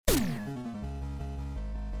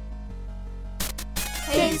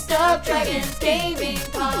Taste of Dragons Gaming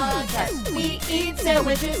Podcast. We eat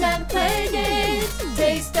sandwiches and play games.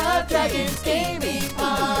 Taste of Dragons Gaming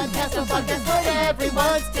Podcast. A podcast for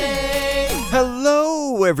everyone's taste.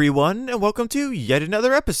 Hello, everyone, and welcome to yet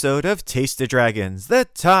another episode of Taste of Dragons, the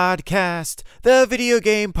Toddcast, the video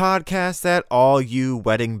game podcast that all you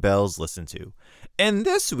wedding bells listen to. And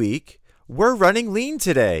this week, we're running lean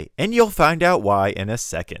today, and you'll find out why in a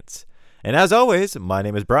second. And as always, my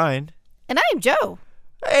name is Brian. And I am Joe.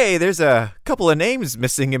 Hey, there's a couple of names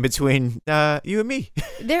missing in between you and me.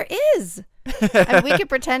 There is. I mean, we could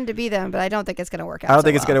pretend to be them, but I don't think it's going to work out. I don't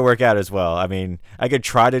think it's going to work out as well. I mean, I could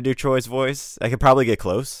try to do Troy's voice. I could probably get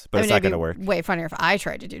close, but it's not going to work. Way funnier if I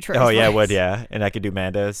tried to do Troy's voice. Oh, yeah, it would, yeah. And I could do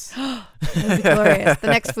Mando's. That would be glorious. The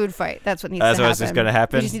next food fight. That's what needs to happen. That's what's going to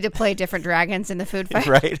happen. We just need to play different dragons in the food fight.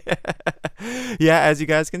 Right. Yeah, as you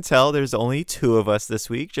guys can tell, there's only two of us this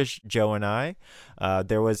week, just Joe and I.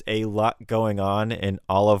 There was a lot going on in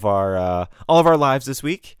all of our lives this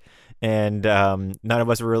week. And none of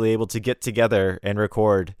us were really able to get together and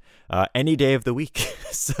record any day of the week.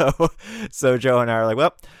 So Joe and I are like,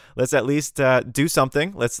 well, let's at least do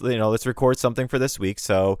something. Let's record something for this week.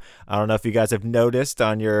 So I don't know if you guys have noticed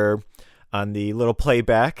on the little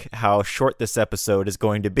playback how short this episode is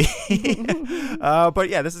going to be. But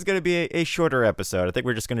yeah, this is going to be a shorter episode. I think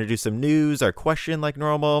we're just going to do some news, our question like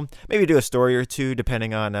normal, maybe do a story or two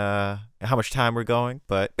depending on how much time we're going.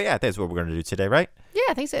 But yeah, that's what we're going to do today, right? Yeah,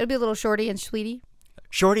 I think so. It'll be a little shorty and sweetie.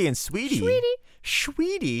 Shorty and sweetie?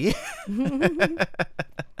 Sweetie.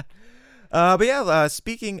 But yeah,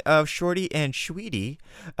 speaking of shorty and sweetie,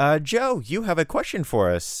 Joe, you have a question for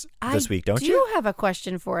us this week, don't you? I do have a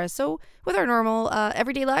question for us. So with our normal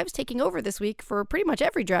everyday lives taking over this week for pretty much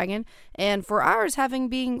every dragon, and for ours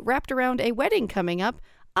being wrapped around a wedding coming up,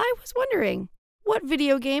 I was wondering, what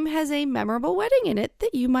video game has a memorable wedding in it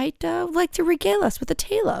that you might like to regale us with a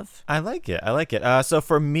tale of? I like it. So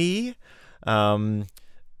for me, I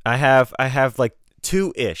have like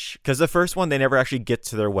two-ish, because the first one, they never actually get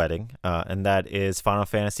to their wedding, and that is Final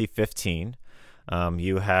Fantasy 15.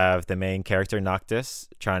 You have the main character, Noctis,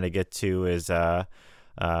 trying to get to his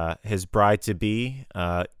bride-to-be.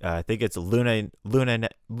 I think it's Luna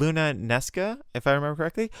Nesca, if I remember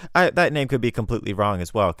correctly. That name could be completely wrong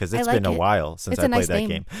as well, because it's been a while since I played that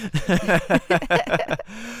game.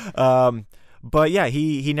 But yeah,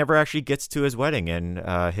 he never actually gets to his wedding, and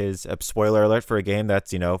his spoiler alert for a game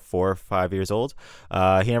that's 4 or 5 years old.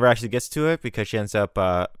 He never actually gets to it because she ends up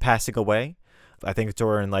passing away. I think it's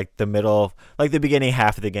during like the middle, like the beginning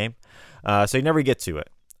half of the game. So you never get to it.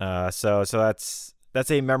 So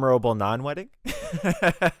that's a memorable non-wedding.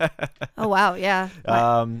 Oh wow, yeah.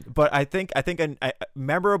 But I think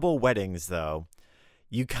memorable weddings though,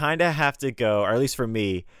 you kind of have to go, or at least for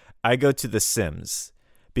me, I go to The Sims.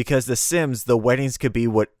 Because The Sims, the weddings could be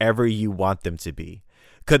whatever you want them to be.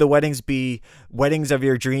 Could the weddings be weddings of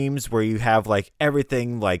your dreams where you have like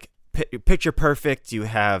everything like picture perfect? You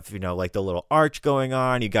have, like the little arch going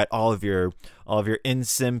on. You got all of your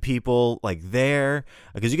in-sim people like there,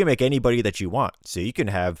 because you can make anybody that you want. So you can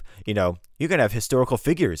have, historical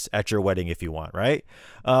figures at your wedding if you want, right?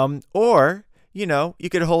 Or, you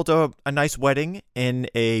could hold a nice wedding in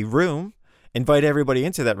a room, invite everybody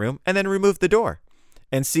into that room, and then remove the door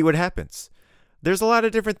and see what happens. There's a lot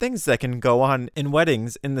of different things that can go on in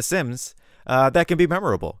weddings in The Sims that can be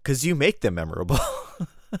memorable, because you make them memorable.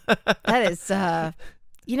 That is,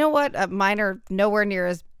 you know what? Mine are nowhere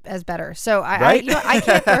near as better. So right? I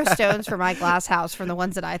can't throw stones for my glass house from the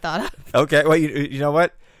ones that I thought of. Okay, well, you know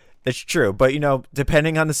what? It's true, but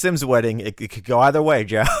depending on the Sims wedding, it could go either way,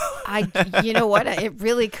 Joe. You know what? It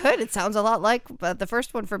really could. It sounds a lot like the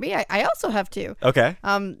first one for me. I also have two. Okay.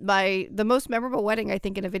 The most memorable wedding I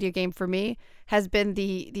think in a video game for me has been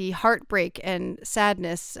the heartbreak and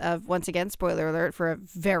sadness of, once again, spoiler alert for a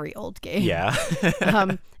very old game. Yeah.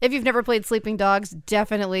 If you've never played Sleeping Dogs,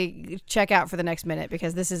 definitely check out for the next minute,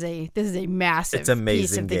 because this is a massive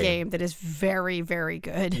piece of the game that is very, very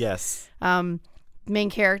good. Yes.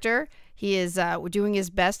 Main character, he is doing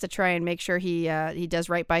his best to try and make sure he does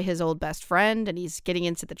right by his old best friend, and he's getting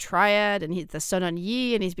into the triad, and he's the Sun On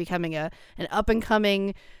Yi, and he's becoming an up and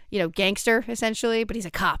coming gangster essentially, but he's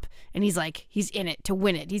a cop, and he's in it to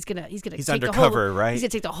win it. He's undercover, right? He's gonna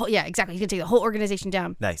take exactly. He's gonna take the whole organization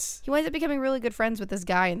down. Nice. He winds up becoming really good friends with this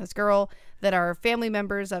guy and this girl that are family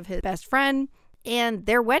members of his best friend, and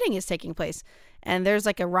their wedding is taking place. And there's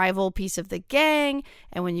like a rival piece of the gang,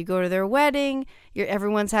 and when you go to their wedding,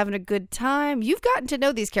 everyone's having a good time. You've gotten to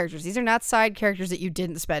know these characters. These are not side characters that you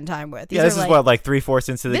didn't spend time with. This is like 3/4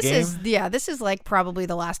 into the game? This is like probably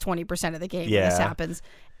the last 20% of the game when this happens.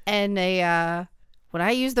 And when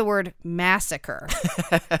I use the word massacre,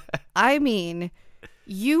 I mean,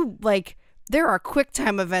 there are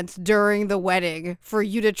QuickTime events during the wedding for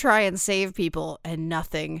you to try and save people, and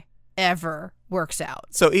nothing ever works out.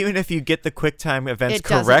 So even if you get the QuickTime events It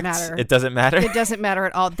doesn't correct, matter. it doesn't matter? It doesn't matter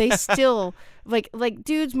at all. They still like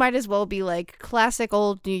dudes might as well be like classic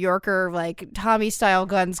old New Yorker, like Tommy style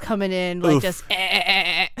guns coming in, like Oof. just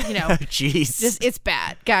Jeez. just it's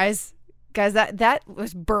bad, guys. That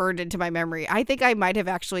was burned into my memory. I think I might have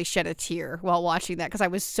actually shed a tear while watching that because I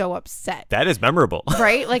was so upset. That is memorable.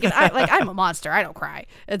 Right? Like, I'm a monster. I don't cry,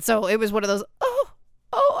 and so it was one of those.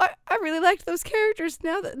 I really liked those characters.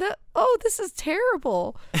 Now that this is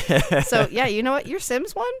terrible. So yeah, you know what? Your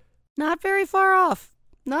Sims one, not very far off.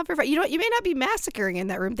 Not very far. You know what? You may not be massacring in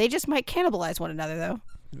that room. They just might cannibalize one another, though.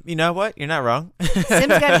 You know what? You're not wrong. Sims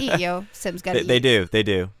gotta eat, yo. Sims gotta eat. They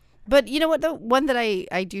do. But you know what? The one that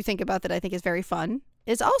I do think about that I think is very fun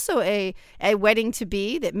is also a wedding to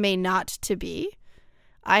be that may not to be.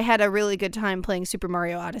 I had a really good time playing Super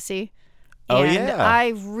Mario Odyssey. Oh, and yeah. I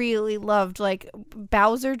really loved like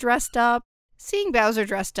Bowser dressed up. Seeing Bowser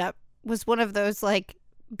dressed up was one of those like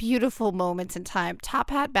beautiful moments in time. Top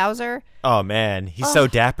Hat Bowser. Oh man, he's so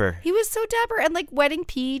dapper. He was so dapper, and like wedding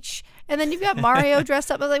Peach, and then you've got Mario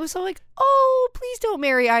dressed up. And I was so like, oh, please don't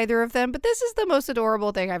marry either of them. But this is the most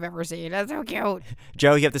adorable thing I've ever seen. That's so cute.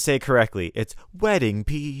 Joe, you have to say it correctly. It's Wedding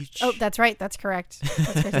Peach. Oh, that's right. That's correct.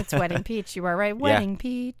 That's right. It's Wedding Peach. You are right. Wedding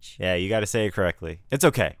Peach. Yeah, you got to say it correctly. It's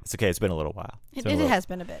okay. It's been a little while. It has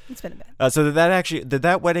been a bit. It's been a bit. So did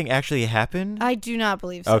that wedding actually happen? I do not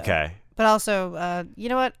believe so. Okay. But also, you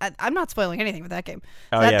know what? I'm not spoiling anything with that game.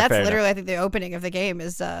 Oh, That's fair literally, enough. I think, the opening of the game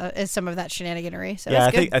is some of that shenaniganery. So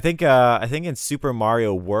Yeah, that's good. I think in Super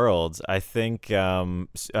Mario World, I think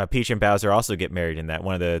Peach and Bowser also get married in that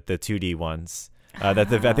one of the 2D ones. I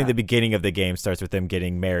think the beginning of the game starts with them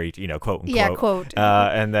getting married, quote unquote. Yeah, quote.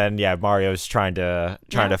 And then Mario's trying to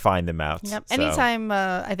find them out. Yep. So. Anytime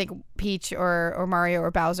I think Peach or Mario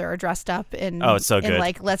or Bowser are dressed up in it's so good. in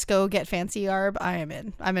like let's go get fancy garb, I am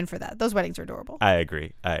in. I'm in for that. Those weddings are adorable. I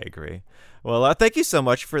agree. Well, thank you so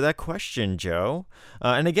much for that question, Joe.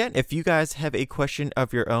 And again, if you guys have a question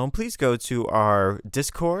of your own, please go to our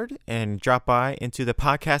Discord and drop by into the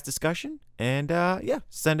podcast discussion. And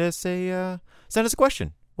send us a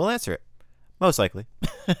question. We'll answer it. Most likely.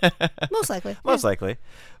 Most likely.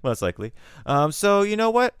 So you know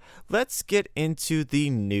what? Let's get into the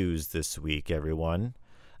news this week, everyone.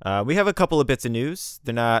 We have a couple of bits of news.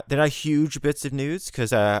 They're not huge bits of news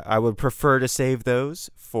because I would prefer to save those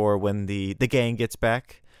for when the gang gets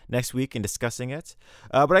back next week and discussing it.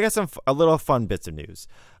 But I got a little fun bits of news.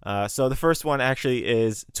 So the first one actually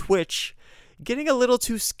is Twitch getting a little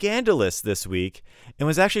too scandalous this week and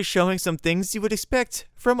was actually showing some things you would expect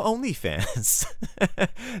from OnlyFans.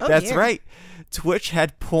 That's dear. right. Twitch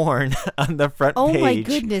had porn on the front page. Oh my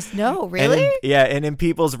goodness, no, really? And in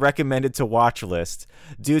people's recommended to watch list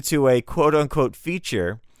due to a quote unquote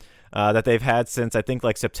feature that they've had since I think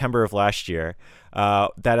like September of last year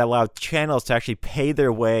that allowed channels to actually pay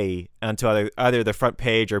their way onto either the front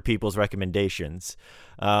page or people's recommendations.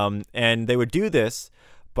 And they would do this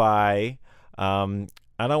by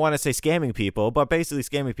I don't want to say scamming people, but basically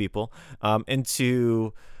scamming people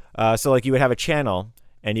into so like you would have a channel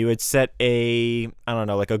and you would set a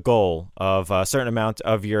goal of a certain amount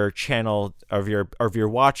of your channel of your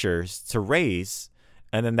watchers to raise,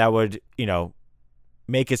 and then that would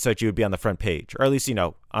make it so that you would be on the front page, or at least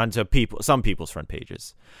onto some people's front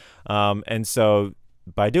pages. And so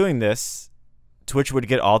by doing this, Twitch would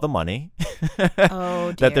get all the money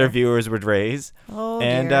that their viewers would raise,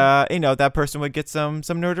 and that person would get some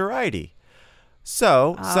notoriety.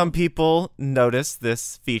 So some people noticed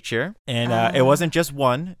this feature, and it wasn't just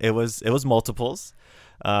one; it was multiples.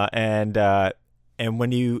 And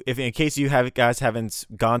when in case you guys haven't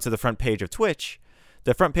gone to the front page of Twitch,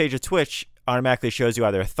 the front page of Twitch automatically shows you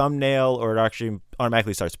either a thumbnail or it actually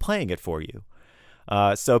automatically starts playing it for you.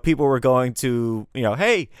 So people were going to,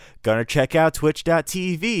 hey, gonna check out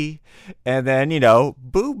twitch.tv, and then,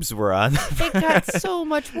 boobs were on. It got so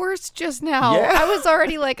much worse just now. Yeah. I was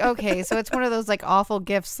already like, okay, so it's one of those like awful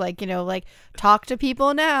gifts, like, like talk to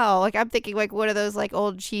people now. Like I'm thinking like one of those like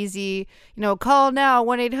old cheesy, call now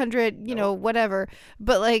 1-800, whatever.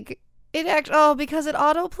 But like it because it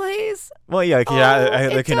auto plays. Well, yeah, it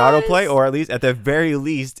can autoplay, or at least at the very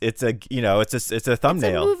least, it's a it's a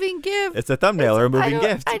thumbnail. It's a moving GIF. It's a thumbnail or a moving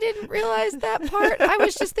GIF. I didn't realize that part. I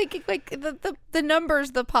was just thinking like the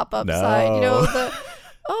numbers, the pop up side.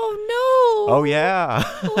 Oh no. Oh yeah.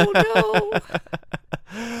 Oh no.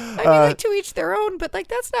 I mean, like, to each their own, but like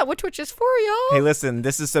that's not what Twitch is for, y'all. Hey, listen,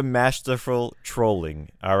 this is some masterful trolling,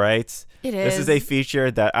 all right? It This is is. a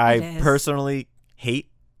feature that I is. personally hate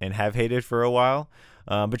and have hated for a while.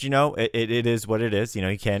 But, it is what it is.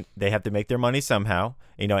 They have to make their money somehow.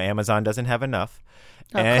 Amazon doesn't have enough.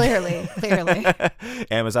 Oh, clearly.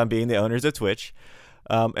 Amazon being the owners of Twitch.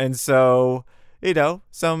 And so,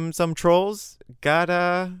 some trolls got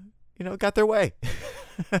their way.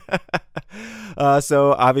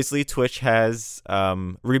 So obviously Twitch has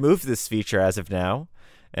removed this feature as of now,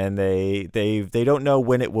 and they don't know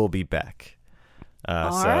when it will be back.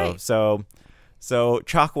 All right. So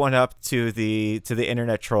chalk one up to the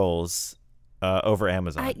internet trolls over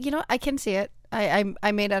Amazon. I can see it.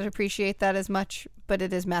 I may not appreciate that as much, but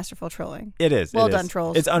it is masterful trolling. It is. Well it done, is.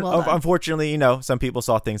 trolls. It's Well done. Unfortunately, some people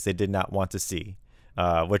saw things they did not want to see.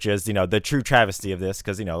 Which is, the true travesty of this,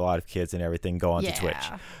 because, a lot of kids and everything go onto Twitch.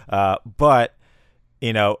 But,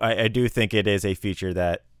 I do think it is a feature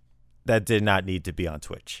that did not need to be on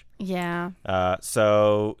Twitch. Yeah.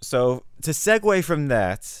 So to segue from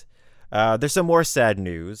that, there's some more sad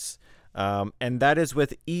news. And that is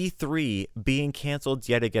with E3 being canceled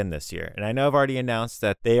yet again this year. And I know I've already announced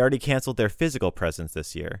that they already canceled their physical presence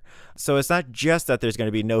this year. So it's not just that there's going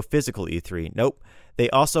to be no physical E3. Nope. They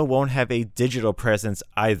also won't have a digital presence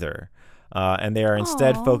either. And they are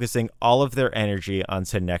instead focusing all of their energy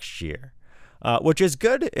onto next year, which is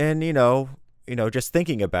good. And, just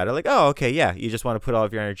thinking about it, like, oh, okay, yeah, you just want to put all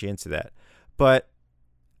of your energy into that. But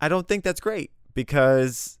I don't think that's great,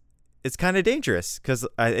 because it's kind of dangerous, because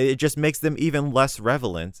it just makes them even less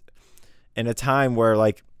relevant in a time where,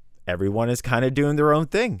 like, everyone is kind of doing their own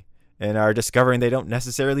thing and are discovering they don't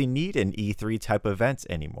necessarily need an E3 type event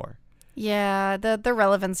anymore. Yeah, the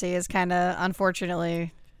relevancy is kind of,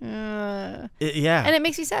 unfortunately. Yeah. And it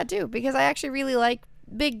makes me sad, too, because I actually really like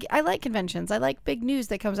conventions. I like big news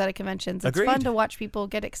that comes out of conventions. It's Agreed. fun to watch people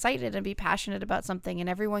get excited and be passionate about something, and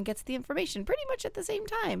everyone gets the information pretty much at the same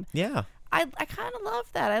time. Yeah. I kind of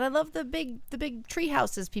love that. And I love the big tree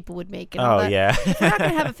houses people would make. And Oh, all that. yeah. If we're not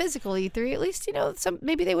going to have a physical E3, at least,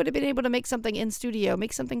 maybe they would have been able to make something in studio,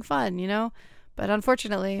 make something fun, But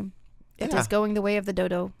unfortunately, it is going the way of the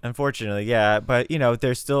dodo. Unfortunately, yeah. But,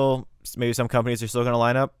 there's still, maybe some companies are still going to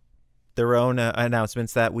line up their own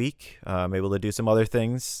announcements that week. Maybe they'll do some other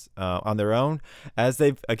things on their own, as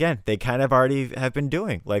they kind of already have been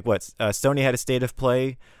doing. Like Sony had a state of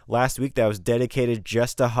play last week that was dedicated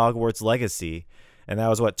just to Hogwarts Legacy, and that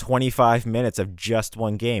was 25 minutes of just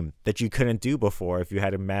one game that you couldn't do before. If you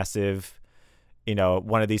had a massive,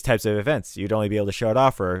 one of these types of events, you'd only be able to show it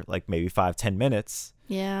off for like maybe 5-10 minutes.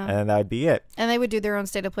 Yeah. And then that would be it. And they would do their own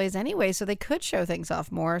state of plays anyway, so they could show things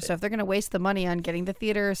off more. So if they're going to waste the money on getting the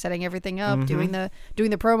theater, setting everything up, doing the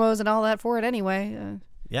promos and all that for it anyway.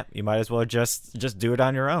 Yeah, you might as well just do it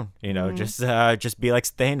on your own. Just be like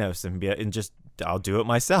Thanos and just I'll do it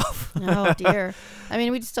myself. Oh dear. I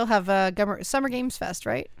mean, we still have Summer Games Fest,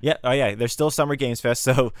 right? Yeah. Oh yeah. There's still Summer Games Fest.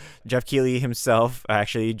 So Jeff Keighley himself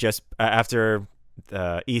actually just after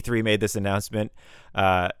E3 made this announcement,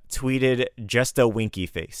 tweeted just a winky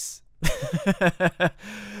face.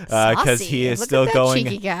 Because he is still going.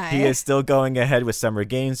 He is still going ahead with Summer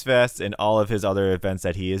Games Fest and all of his other events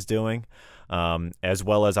that he is doing, as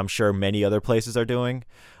well as I'm sure many other places are doing.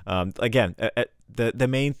 Again, the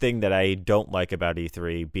main thing that I don't like about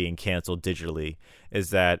E3 being canceled digitally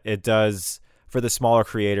is that it does, for the smaller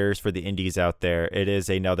creators, for the indies out there, it is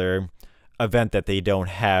another event that they don't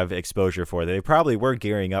have exposure for. They probably were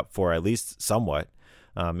gearing up for, at least somewhat.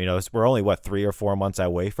 We're only 3 or 4 months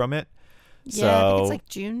away from it. Yeah, I think it's like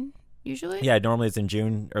June usually. Yeah, normally it's in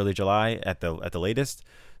June, early July at the latest.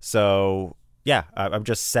 So yeah, I'm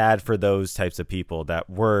just sad for those types of people that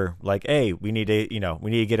were like, hey, we need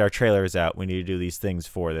to get our trailers out. We need to do these things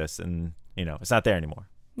for this, and it's not there anymore.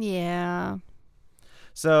 Yeah.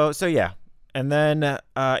 So yeah. And then,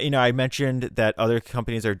 I mentioned that other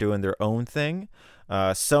companies are doing their own thing.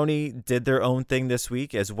 Sony did their own thing this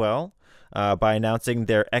week as well by announcing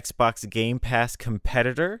their Xbox Game Pass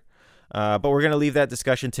competitor. But we're going to leave that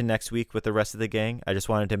discussion to next week with the rest of the gang. I just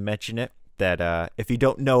wanted to mention it, that if you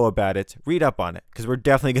don't know about it, read up on it, because we're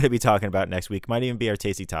definitely going to be talking about it next week. Might even be our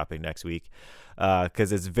tasty topic next week,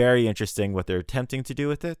 because it's very interesting what they're attempting to do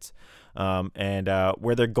with it, and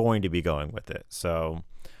where they're going to be going with it. So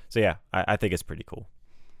yeah, I think it's pretty cool.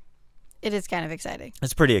 It is kind of exciting.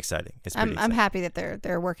 It's pretty exciting. I'm happy that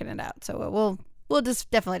they're working it out. So we'll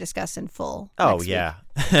just definitely discuss in full. Oh yeah,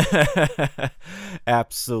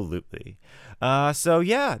 absolutely. So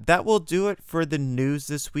yeah, that will do it for the news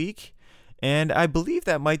this week, and I believe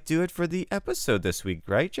that might do it for the episode this week,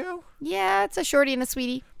 right, Joe? Yeah, it's a shorty and a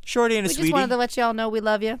sweetie. Shorty and a we sweetie. just wanted to let y'all know we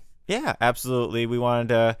love you. Yeah, absolutely. We wanted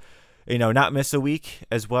to, not miss a week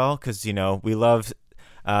as well because, we love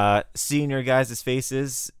seeing your guys'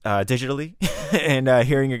 faces digitally and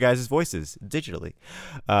hearing your guys' voices digitally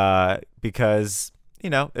because,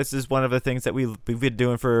 this is one of the things that we've been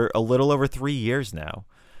doing for a little over 3 years now,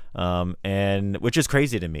 and which is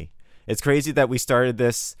crazy to me. It's crazy that we started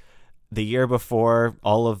this the year before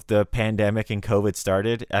all of the pandemic and COVID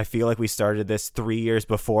started. I feel like we started this 3 years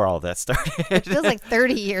before all that started. It feels like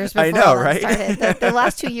 30 years before I know, all that right? started. The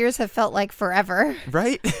last 2 years have felt like forever.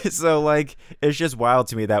 Right? So, it's just wild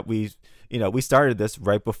to me that we started this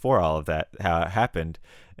right before all of that happened.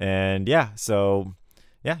 And here's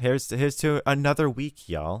to another week,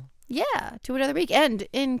 y'all. Yeah, to another week. And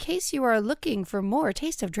in case you are looking for more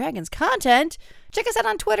Taste of Dragons content, check us out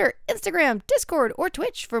on Twitter, Instagram, Discord, or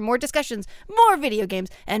Twitch for more discussions, more video games,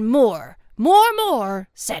 and more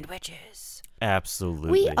sandwiches.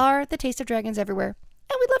 Absolutely. We are the Taste of Dragons everywhere,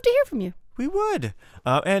 and we'd love to hear from you. We would.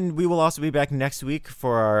 And we will also be back next week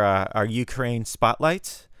for our Ukraine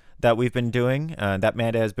Spotlight that we've been doing, that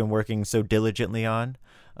Amanda has been working so diligently on.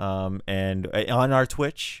 And on our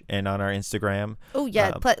Twitch and on our Instagram. Oh,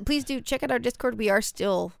 yeah. Please do check out our Discord. We are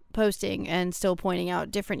still posting and still pointing out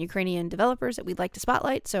different Ukrainian developers that we'd like to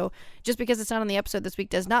spotlight. So just because it's not on the episode this week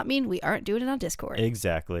does not mean we aren't doing it on Discord.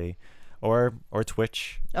 Exactly. Or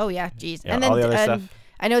Twitch. Oh, yeah. Geez. Yeah, and then all the other stuff.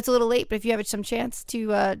 I know it's a little late, but if you have some chance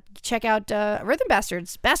to check out Rhythm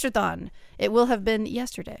Bastards, Bastardthon, it will have been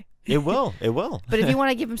yesterday. It will. But if you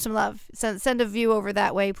want to give him some love, send a view over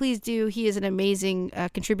that way. Please do. He is an amazing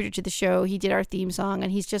contributor to the show. He did our theme song,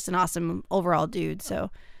 and he's just an awesome overall dude.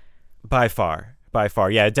 So, by far,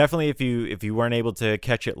 yeah. Definitely, if you weren't able to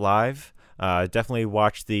catch it live, definitely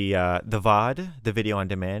watch the VOD, the video on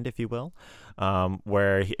demand, if you will,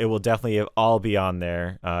 where it will definitely all be on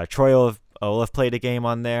there. Troy will have played a game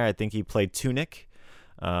on there. I think he played Tunic.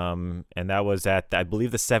 And that was at, I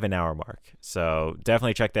believe, the 7-hour mark. So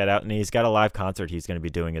definitely check that out. And he's got a live concert he's going to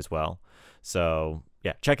be doing as well. So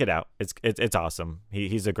yeah, check it out. It's awesome.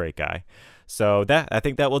 He's a great guy. So I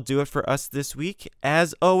think that will do it for us this week.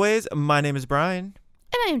 As always, my name is Brian.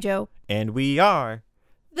 And I am Joe. And we are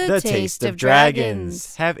the Taste of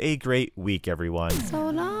Dragons. Have a great week, everyone. So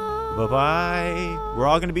long. Bye-bye. We're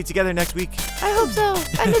all going to be together next week. I hope so.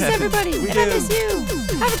 I miss everybody. I miss you.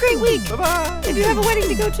 Have a great week. Bye-bye. If you have a wedding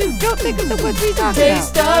to go to, don't think of the ones we talked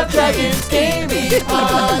Taste of Dragons Gaming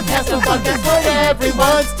Podcast, a podcast for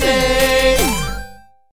everyone's taste.